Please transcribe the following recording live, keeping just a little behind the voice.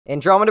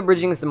Andromeda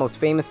bridging is the most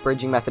famous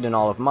bridging method in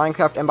all of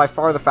Minecraft and by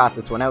far the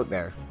fastest one out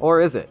there.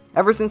 Or is it?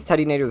 Ever since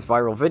Teddynator's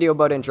viral video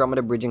about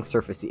Andromeda bridging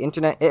surfaced the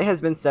internet, it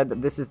has been said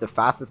that this is the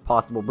fastest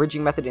possible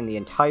bridging method in the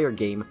entire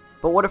game,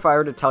 but what if I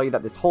were to tell you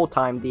that this whole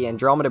time, the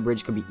Andromeda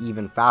bridge could be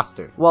even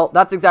faster? Well,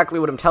 that's exactly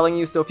what I'm telling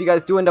you, so if you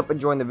guys do end up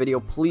enjoying the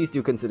video, please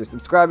do consider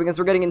subscribing as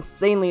we're getting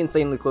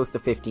insanely close to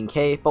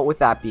 15k, but with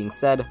that being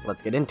said,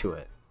 let's get into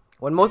it.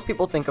 When most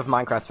people think of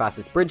Minecraft's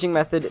fastest bridging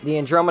method, the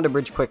Andromeda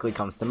bridge quickly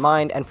comes to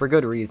mind, and for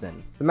good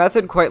reason. The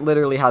method quite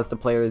literally has the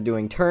players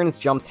doing turns,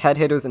 jumps, head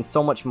hitters, and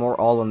so much more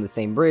all on the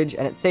same bridge,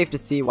 and it's safe to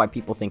see why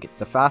people think it's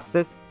the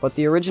fastest, but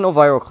the original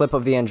viral clip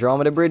of the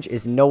Andromeda bridge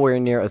is nowhere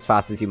near as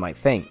fast as you might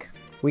think.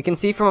 We can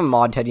see from a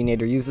mod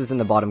Teddynator uses in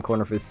the bottom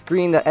corner of his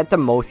screen that at the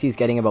most he's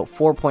getting about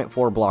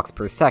 4.4 blocks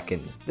per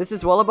second. This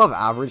is well above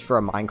average for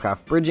a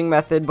Minecraft bridging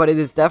method, but it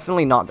is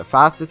definitely not the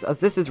fastest, as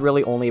this is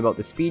really only about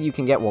the speed you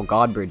can get while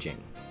god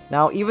bridging.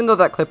 Now, even though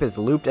that clip is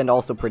looped and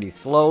also pretty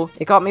slow,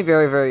 it got me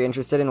very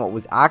interested in what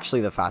was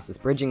actually the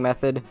fastest bridging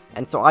method,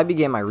 and so I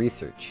began my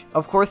research.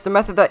 Of course, the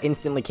method that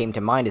instantly came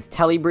to mind is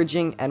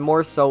tellybridging, and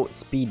more so,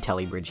 speed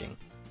tellybridging.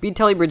 Speed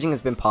tellybridging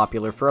has been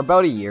popular for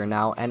about a year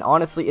now, and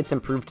honestly it's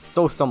improved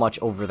so much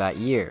over that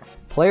year.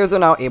 Players are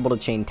now able to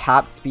chain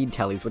tapped speed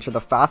tellies, which are the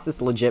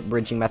fastest legit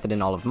bridging method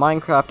in all of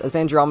Minecraft, as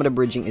Andromeda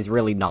bridging is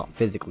really not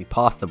physically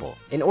possible.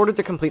 In order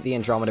to complete the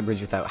Andromeda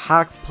bridge without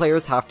hacks,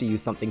 players have to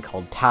use something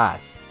called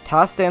TAS.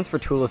 TAS stands for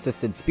Tool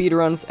Assisted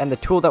Speedruns, and the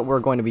tool that we're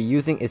going to be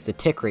using is the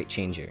tick rate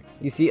changer.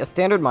 You see, a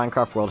standard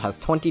Minecraft world has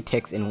 20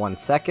 ticks in 1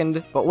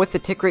 second, but with the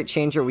tick rate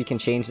changer we can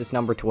change this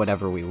number to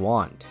whatever we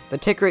want. The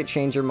tick rate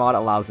changer mod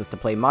allows us to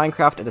play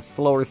Minecraft at a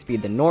slower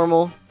speed than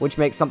normal, which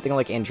makes something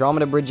like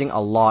Andromeda bridging a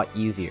lot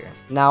easier.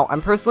 Now,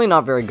 I'm personally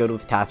not very good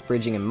with TAS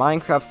bridging in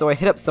Minecraft, so I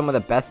hit up some of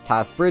the best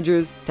TAS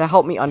bridgers to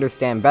help me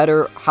understand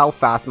better how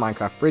fast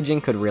Minecraft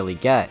bridging could really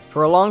get.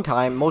 For a long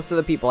time, most of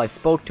the people I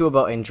spoke to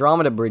about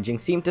Andromeda bridging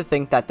seemed to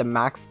think that the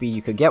max speed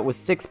you could get was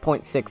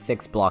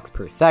 6.66 blocks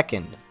per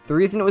second. The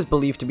reason it was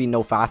believed to be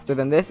no faster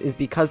than this is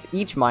because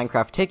each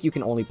Minecraft tick you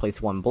can only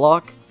place 1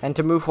 block, and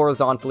to move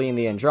horizontally in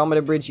the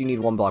Andromeda bridge you need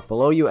 1 block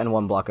below you and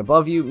 1 block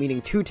above you,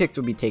 meaning 2 ticks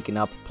would be taken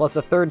up, plus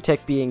a 3rd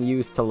tick being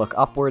used to look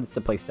upwards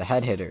to place the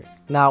head hitter.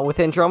 Now, with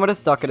Andromeda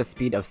stuck at a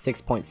speed of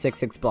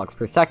 6.66 blocks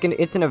per second,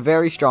 it's in a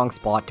very strong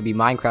spot to be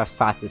Minecraft's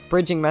fastest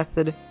bridging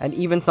method, and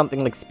even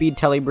something like speed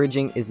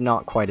tellybridging is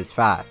not quite as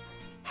fast.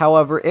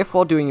 However, if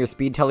while doing your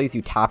speed tellies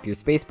you tap your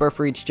spacebar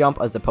for each jump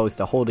as opposed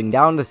to holding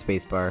down the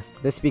spacebar,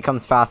 this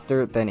becomes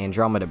faster than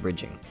Andromeda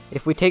bridging.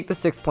 If we take the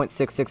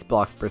 6.66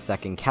 blocks per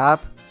second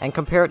cap, and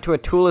compare it to a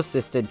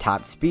tool-assisted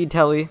tapped speed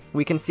telly,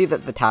 we can see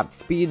that the tapped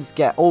speeds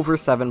get over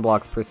 7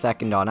 blocks per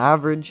second on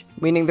average,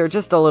 meaning they're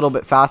just a little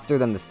bit faster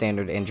than the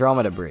standard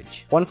Andromeda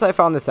bridge. Once I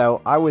found this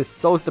out, I was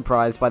so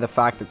surprised by the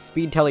fact that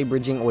speed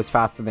tellybridging was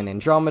faster than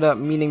Andromeda,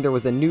 meaning there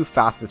was a new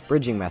fastest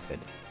bridging method.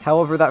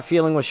 However, that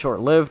feeling was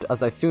short-lived,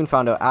 as I soon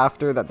found out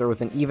after that there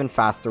was an even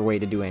faster way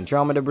to do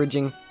Andromeda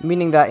bridging,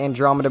 meaning that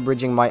Andromeda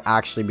bridging might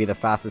actually be the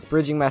fastest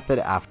bridging method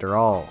after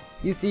all.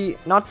 You see,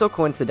 not so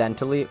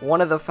coincidentally,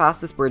 one of the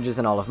fastest bridges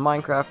in all of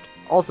Minecraft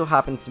also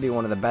happens to be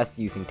one of the best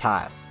using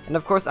TAS. And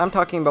of course, I'm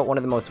talking about one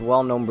of the most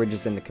well-known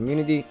bridges in the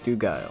community,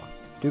 Dugail.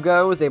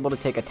 Dugail was able to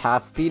take a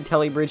TAS speed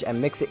telly bridge and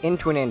mix it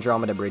into an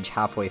Andromeda bridge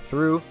halfway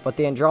through, but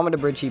the Andromeda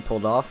bridge he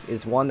pulled off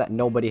is one that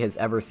nobody has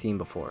ever seen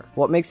before.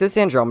 What makes this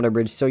Andromeda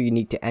bridge so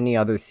unique to any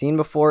other seen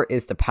before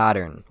is the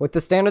pattern. With the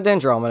standard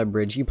Andromeda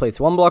bridge, you place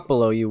 1 block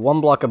below you, 1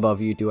 block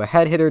above you, do a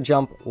head hitter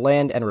jump,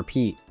 land, and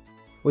repeat.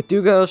 With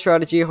Dugail's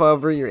strategy,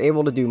 however, you're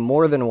able to do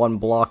more than 1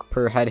 block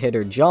per head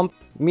hitter jump,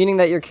 meaning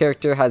that your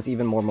character has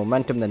even more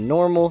momentum than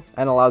normal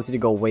and allows you to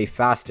go way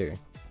faster.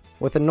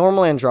 With a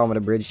normal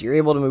Andromeda bridge, you're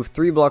able to move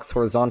 3 blocks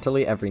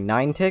horizontally every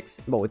 9 ticks,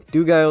 but with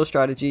Dugail's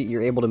strategy,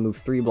 you're able to move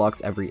 3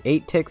 blocks every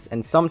 8 ticks,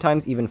 and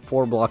sometimes even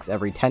 4 blocks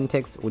every 10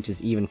 ticks, which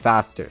is even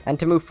faster. And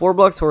to move 4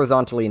 blocks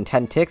horizontally in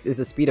 10 ticks is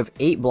a speed of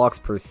 8 blocks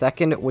per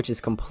second, which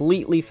is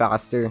completely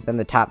faster than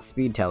the tapped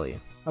speed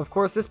telly. Of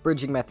course, this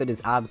bridging method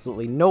is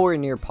absolutely nowhere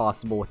near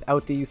possible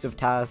without the use of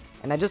TAS,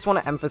 and I just want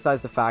to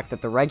emphasize the fact that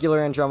the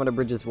regular Andromeda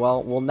bridge as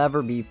well will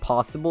never be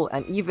possible,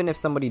 and even if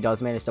somebody does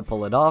manage to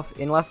pull it off,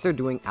 unless they're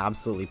doing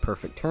absolutely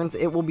perfect turns,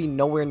 it will be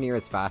nowhere near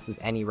as fast as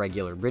any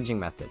regular bridging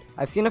method.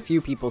 I've seen a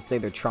few people say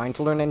they're trying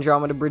to learn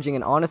Andromeda bridging,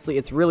 and honestly,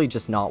 it's really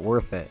just not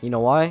worth it. You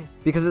know why?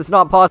 Because it's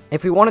not possible.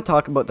 If we want to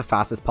talk about the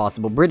fastest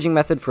possible bridging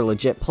method for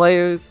legit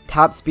players,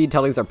 tapped speed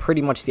tellies are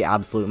pretty much the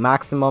absolute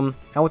maximum,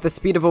 and with a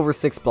speed of over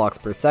 6 blocks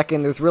per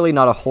second, there's really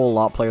not a whole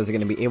lot players are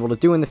going to be able to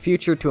do in the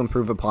future to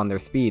improve upon their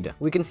speed.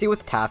 We can see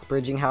with TAS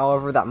bridging,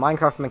 however, that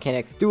Minecraft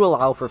mechanics do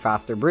allow for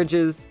faster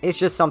bridges. It's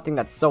just something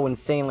that's so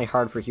insanely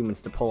hard for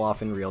humans to pull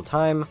off in real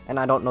time, and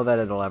I don't know that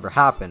it'll ever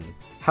happen.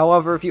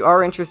 However, if you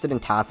are interested in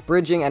task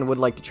bridging and would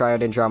like to try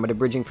out Andromeda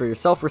bridging for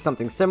yourself or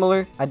something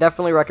similar, I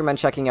definitely recommend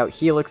checking out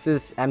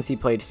Helix's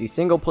MC-PlayHD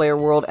single player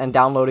world and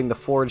downloading the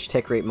Forge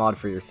tick rate mod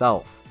for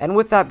yourself. And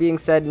with that being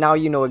said, now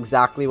you know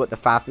exactly what the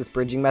fastest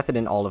bridging method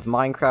in all of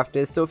Minecraft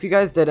is, so if you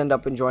guys did end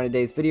up enjoying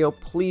today's video,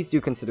 please do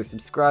consider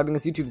subscribing,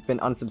 as YouTube's been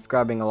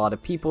unsubscribing a lot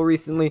of people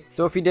recently,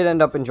 so if you did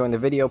end up enjoying the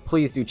video,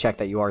 please do check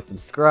that you are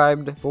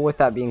subscribed. But with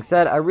that being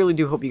said, I really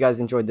do hope you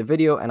guys enjoyed the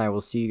video, and I will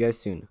see you guys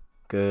soon.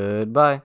 Goodbye.